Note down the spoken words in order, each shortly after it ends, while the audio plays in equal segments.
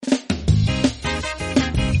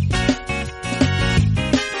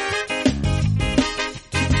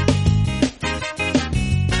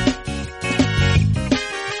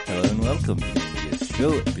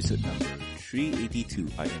Show, episode number 382.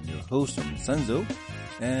 I am your host from Sunzo,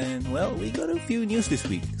 and well, we got a few news this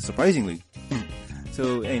week, surprisingly.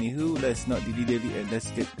 So anywho, let's not dilly-dally and let's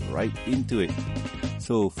get right into it.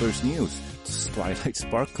 So first news, Twilight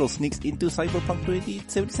Sparkle sneaks into Cyberpunk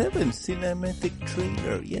 2077 cinematic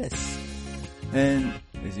trailer, yes. And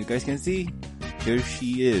as you guys can see, here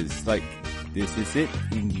she is, like this is it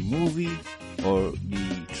in the movie or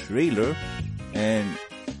the trailer, and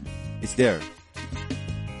it's there.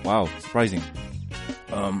 Wow, surprising.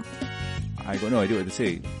 I got no idea what to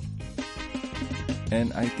say.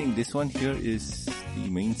 And I think this one here is the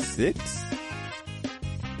main six?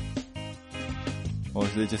 Or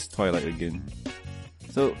is it just Twilight again?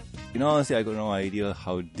 So, honestly, I got no idea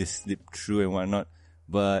how this slipped through and whatnot.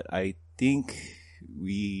 But I think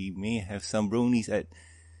we may have some bronies at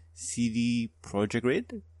CD Projekt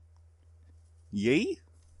Red. Yay?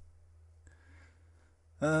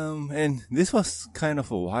 And this was kind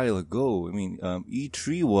of a while ago. I mean,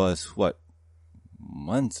 E3 was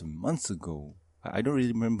months and months ago. I don't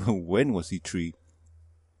really remember when was E3.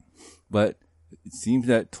 But it seems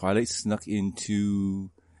that Twilight snuck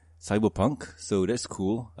into Cyberpunk, so that's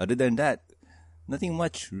cool. Other than that, nothing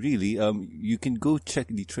much really. You can go check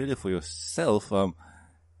the trailer for yourself.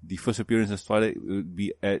 The first appearance of Twilight would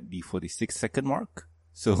be at the 46-second mark.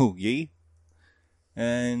 So, yay.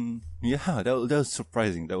 And yeah, that was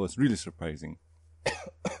surprising. That was really surprising.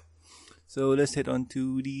 So let's head on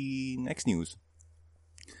to the next news.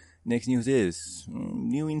 Next news is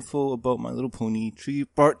new info about My Little Pony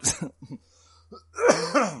 3-part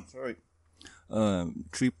sorry.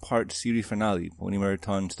 3-part series finale, Pony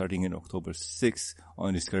Marathon, starting in October 6th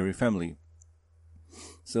on Discovery Family.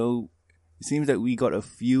 So it seems that we got a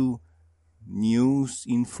few news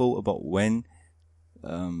info about when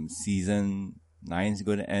season 9 is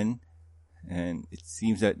going to end, and it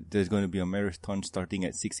seems that there's going to be a marathon starting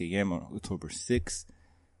at 6 a.m. on October 6th,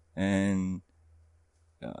 and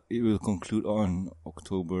it will conclude on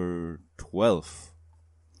October 12th.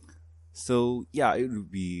 So yeah, it will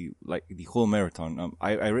be like the whole marathon.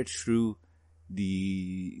 I read through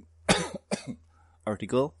the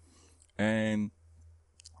article, and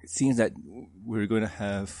it seems that we're going to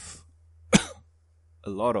have a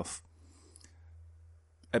lot of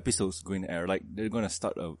episodes going to air. Like, they're going to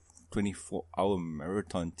start a 24-hour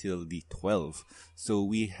marathon till the 12th. So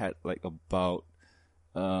we had like about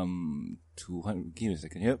 200. Give me a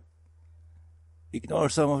second. Yep. Ignore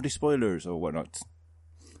some of the spoilers or whatnot.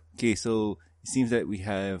 Okay, so it seems that we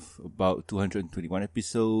have about 221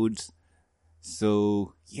 episodes.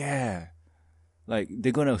 So yeah, like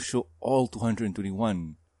they're gonna show all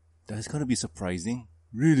 221. That's gonna be surprising.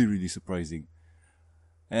 Really, really surprising.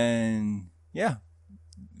 And yeah,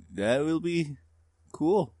 that will be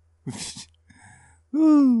cool.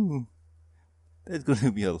 Woo! That's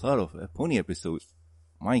gonna be a lot of pony episodes.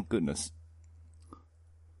 My goodness.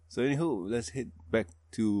 So anywho, let's head back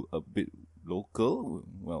to a bit local.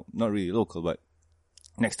 Well, not really local, but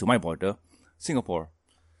next to my border, Singapore.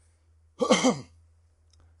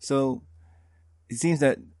 So it seems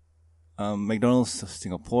that McDonald's of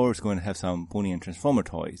Singapore is going to have some Pony and Transformer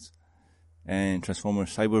toys. And Transformer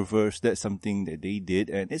Cyberverse, that's something that they did,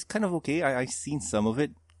 and it's kind of okay. I've seen some of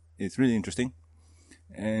it. It's really interesting.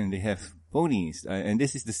 And they have ponies, and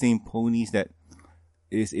this is the same ponies that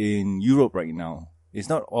is in Europe right now. It's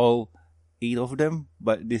not all 8 of them,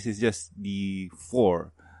 but this is just the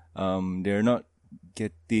 4. They're not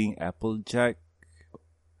getting Applejack,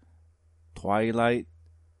 Twilight,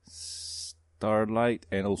 Starlight,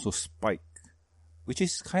 and also Spike, which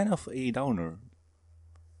is kind of a downer.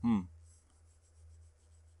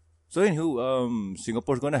 So anywho,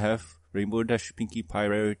 Singapore's gonna have Rainbow Dash, Pinkie Pie,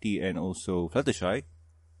 Rarity, and also Fluttershy.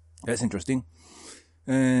 That's interesting.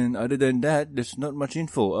 And other than that, there's not much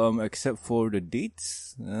info, except for the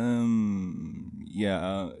dates. It's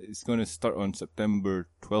gonna start on September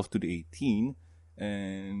 12th to the 18th,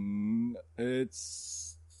 and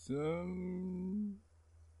it's, when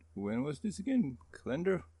was this again?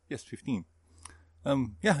 Calendar? Yes, 15.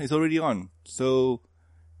 It's already on. So,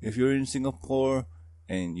 if you're in Singapore,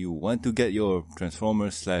 and you want to get your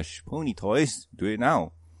Transformers / Pony toys, do it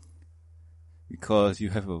now. Because you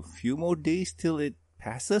have a few more days till it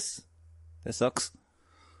passes. That sucks.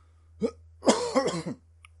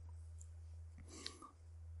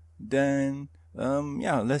 Then,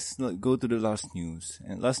 let's go to the last news.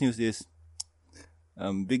 And last news is,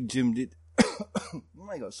 Big Jim did, oh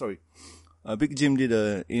my god, sorry. Big Jim did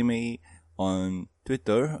a AMA on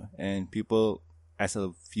Twitter, and people asked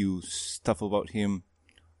a few stuff about him,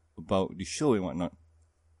 about the show and whatnot.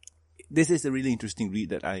 This is a really interesting read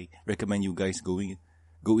that I recommend you guys go in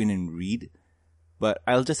and read. But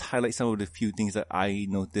I'll just highlight some of the few things that I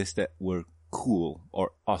noticed that were cool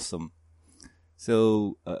or awesome.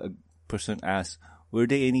 So a person asked, were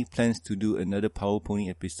there any plans to do another Power Pony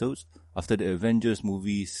episodes? After the Avengers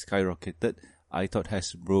movie skyrocketed, I thought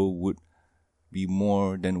Hasbro would be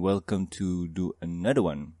more than welcome to do another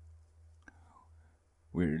one.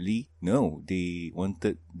 Weirdly, no. They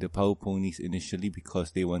wanted the Power Ponies initially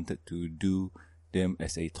because they wanted to do them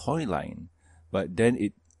as a toy line. But then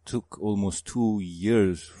it took almost 2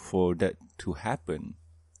 years for that to happen.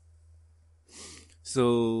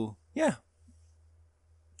 So, yeah.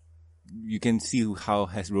 You can see how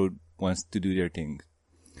Hasbro wants to do their thing.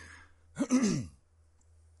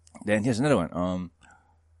 Then here's another one.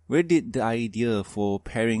 Where did the idea for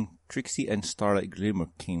pairing Trixie and Starlight Glimmer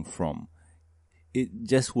came from? It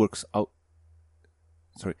just works,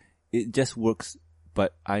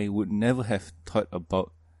 but I would never have thought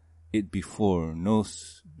about it before. No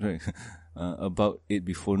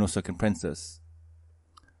Second Princess.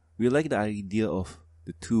 We like the idea of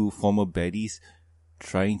the two former baddies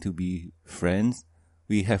trying to be friends.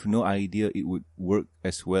 We have no idea it would work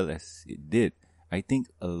as well as it did. I think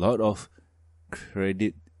a lot of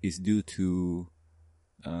credit is due to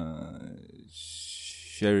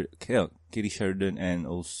Katie Sheridan and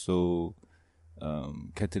also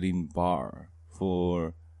Kathleen Barr's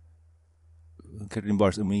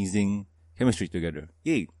amazing chemistry together.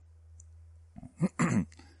 Yay!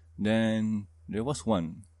 Then there was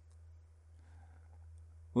one.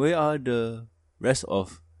 Where are the rest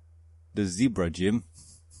of the Zebra Gym?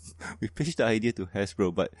 We pitched the idea to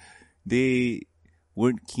Hasbro, but they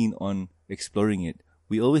weren't keen on exploring it.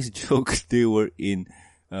 We always joked they were in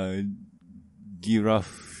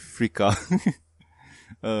Girafrica.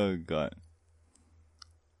 Oh god.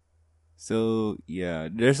 So yeah,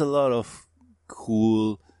 there's a lot of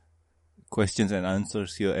cool questions and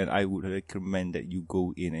answers here, and I would recommend that you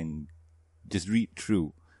go in and just read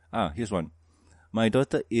through. Here's one. My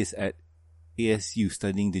daughter is at ASU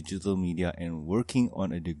studying digital media and working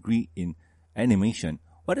on a degree in animation.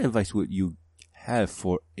 What advice would you have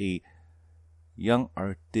for a young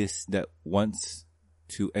artist that wants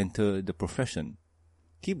to enter the profession?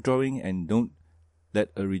 Keep drawing and don't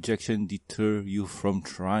let a rejection deter you from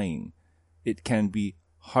trying. It can be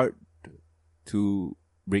hard to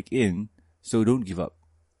break in, so don't give up.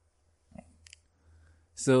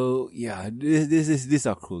 So yeah, these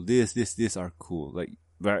are cool. These are cool. Like,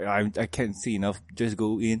 I can't say enough. Just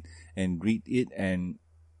go in and read it and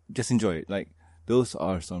just enjoy it. Like, those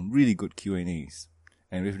are some really good Q&As.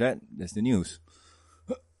 And with that, that's the news.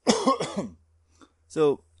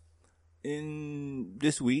 So, in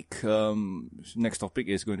this week, next topic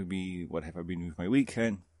is going to be what have I been with my week.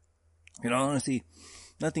 And, honestly,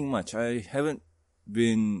 nothing much. I haven't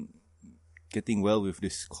been getting well with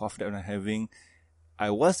this cough that I'm having. I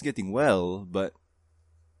was getting well, but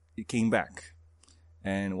it came back.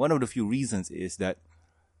 And one of the few reasons is that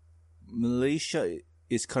Malaysia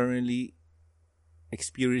is currently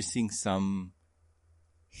experiencing some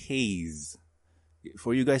haze.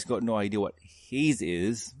 For you guys got no idea what haze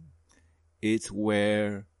is, it's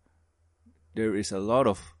where there is a lot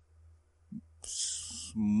of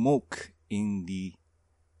smoke in the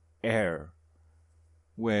air,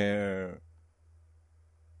 where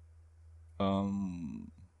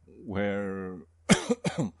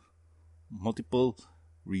multiple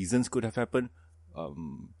reasons could have happened.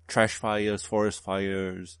 Trash fires, forest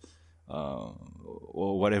fires,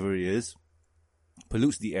 or whatever it is,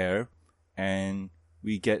 pollutes the air, and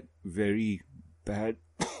we get very bad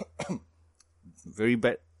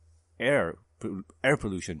air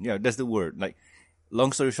pollution. Yeah, that's the word. Like,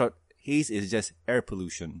 long story short, haze is just air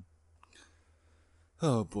pollution.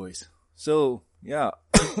 Oh, boys. So, yeah,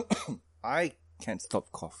 I can't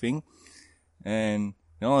stop coughing. And,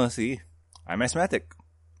 honestly, I'm asthmatic.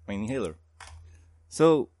 My inhaler.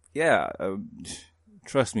 So, yeah,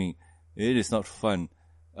 trust me, it is not fun.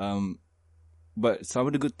 But some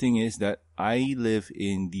of the good thing is that I live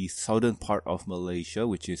in the southern part of Malaysia,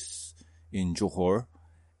 which is in Johor,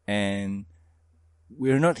 and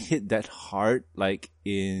we're not hit that hard like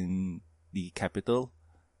in the capital,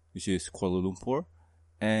 which is Kuala Lumpur.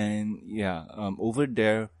 And yeah, over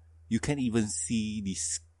there, you can even see the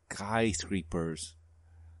skyscrapers.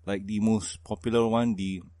 Like the most popular one,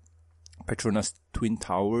 the Petronas Twin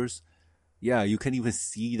Towers. Yeah, you can even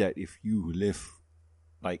see that if you live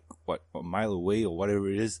like, a mile away or whatever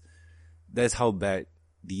it is. That's how bad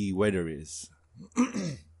the weather is.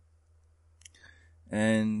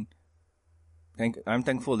 And I'm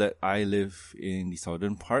thankful that I live in the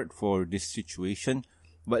southern part for this situation.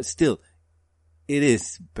 But still, it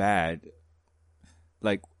is bad.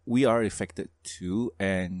 Like, we are affected too,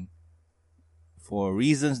 and for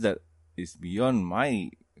reasons that is beyond my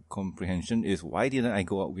comprehension is why didn't I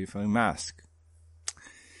go out with a mask?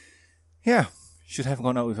 Yeah, should have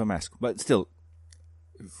gone out with a mask. But still,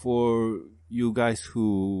 for you guys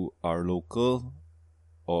who are local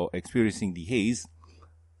or experiencing the haze,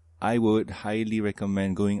 I would highly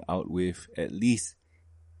recommend going out with at least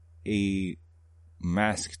a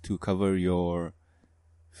mask to cover your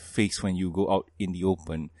face when you go out in the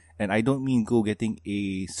open. And I don't mean go getting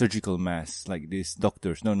a surgical mask like this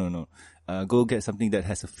doctors. No. Go get something that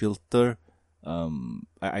has a filter.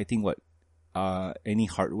 I think any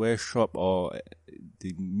hardware shop or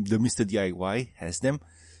the Mr. DIY has them.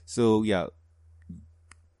 So yeah,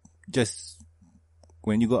 just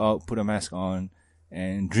when you go out, put a mask on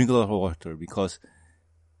and drink a lot of water, because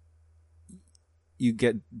you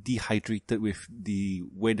get dehydrated with the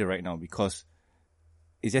weather right now because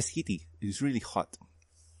it's just heaty. It's really hot.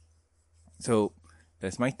 So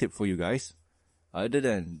that's my tip for you guys. Other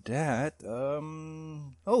than that,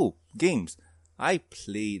 games. I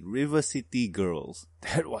played River City Girls.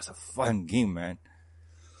 That was a fun game, man.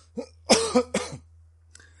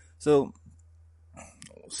 So,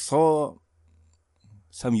 saw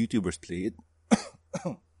some YouTubers play it.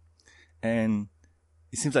 And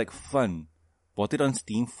it seems like fun. Bought it on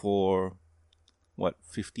Steam for,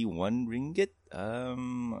 51 ringgit?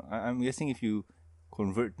 I'm guessing if you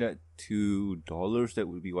convert that to dollars, that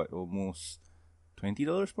would be almost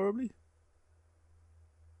 $20 probably?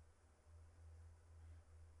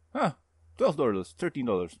 $12,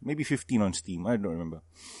 $13, maybe $15 on Steam. I don't remember.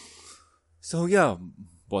 So yeah,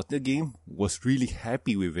 bought the game, was really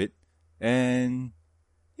happy with it, and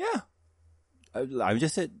yeah, I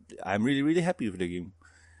just said I'm really, really happy with the game.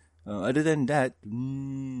 Other than that,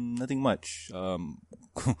 nothing much. I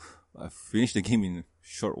finished the game in a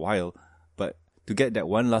short while, but to get that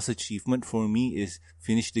one last achievement for me is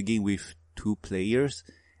finish the game with 2 players,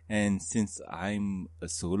 and since I'm a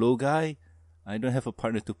solo guy, I don't have a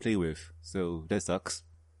partner to play with, so that sucks.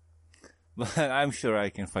 But I'm sure I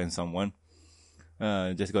can find someone.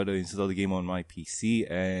 Just gotta install the game on my PC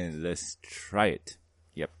and let's try it.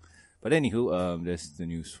 Yep. But anywho, that's the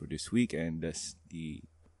news for this week, and that's the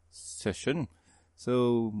session.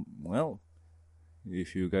 So,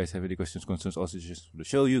 if you guys have any questions, concerns, or suggestions for the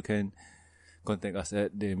show, you can contact us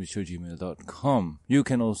at thembsshow@gmail.com. You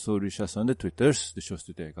can also reach us on the Twitters. The show's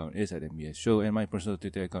Twitter account is at MBS Show, and my personal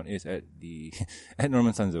Twitter account is at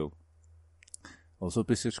Norman Sanzo. Also,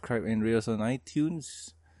 please subscribe and rate us on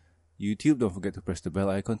iTunes, YouTube. Don't forget to press the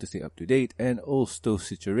bell icon to stay up to date, and also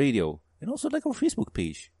Stitcher Radio, and also like our Facebook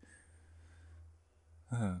page.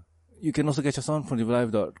 You can also catch us on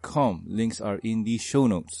FrontLive.com. Links are in the show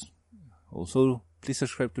notes. Also, please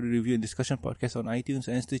subscribe to the Review and Discussion podcast on iTunes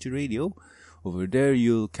and Stitcher Radio. Over there,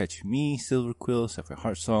 you'll catch me, Silver Quill, Sapphire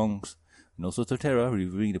Heart Songs, and also Torterra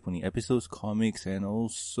reviewing the pony episodes, comics, and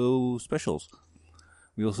also specials.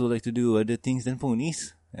 We also like to do other things than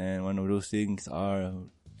ponies, and one of those things are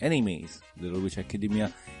animes. Little Witch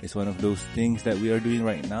Academia is one of those things that we are doing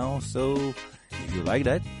right now, so if you like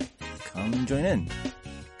that, come join in.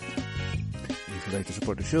 If you'd like to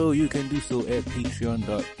support the show, you can do so at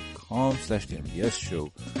patreon.com/MBS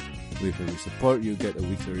Show. With every support, you get a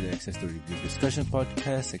week's early access to review discussion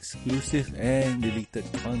podcasts, exclusive and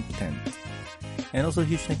deleted content. And also a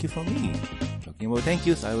huge thank you from me. Talking about thank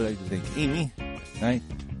yous, I would like to thank Amy, Knight,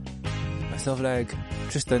 myself,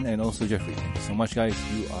 Tristan, and also Jeffrey. Thank you so much, guys.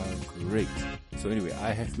 You are great. So anyway,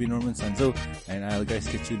 I have been Norman Sanzo, and I'll guys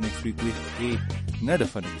catch you next week with another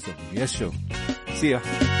fun episode of MBS Show. See ya.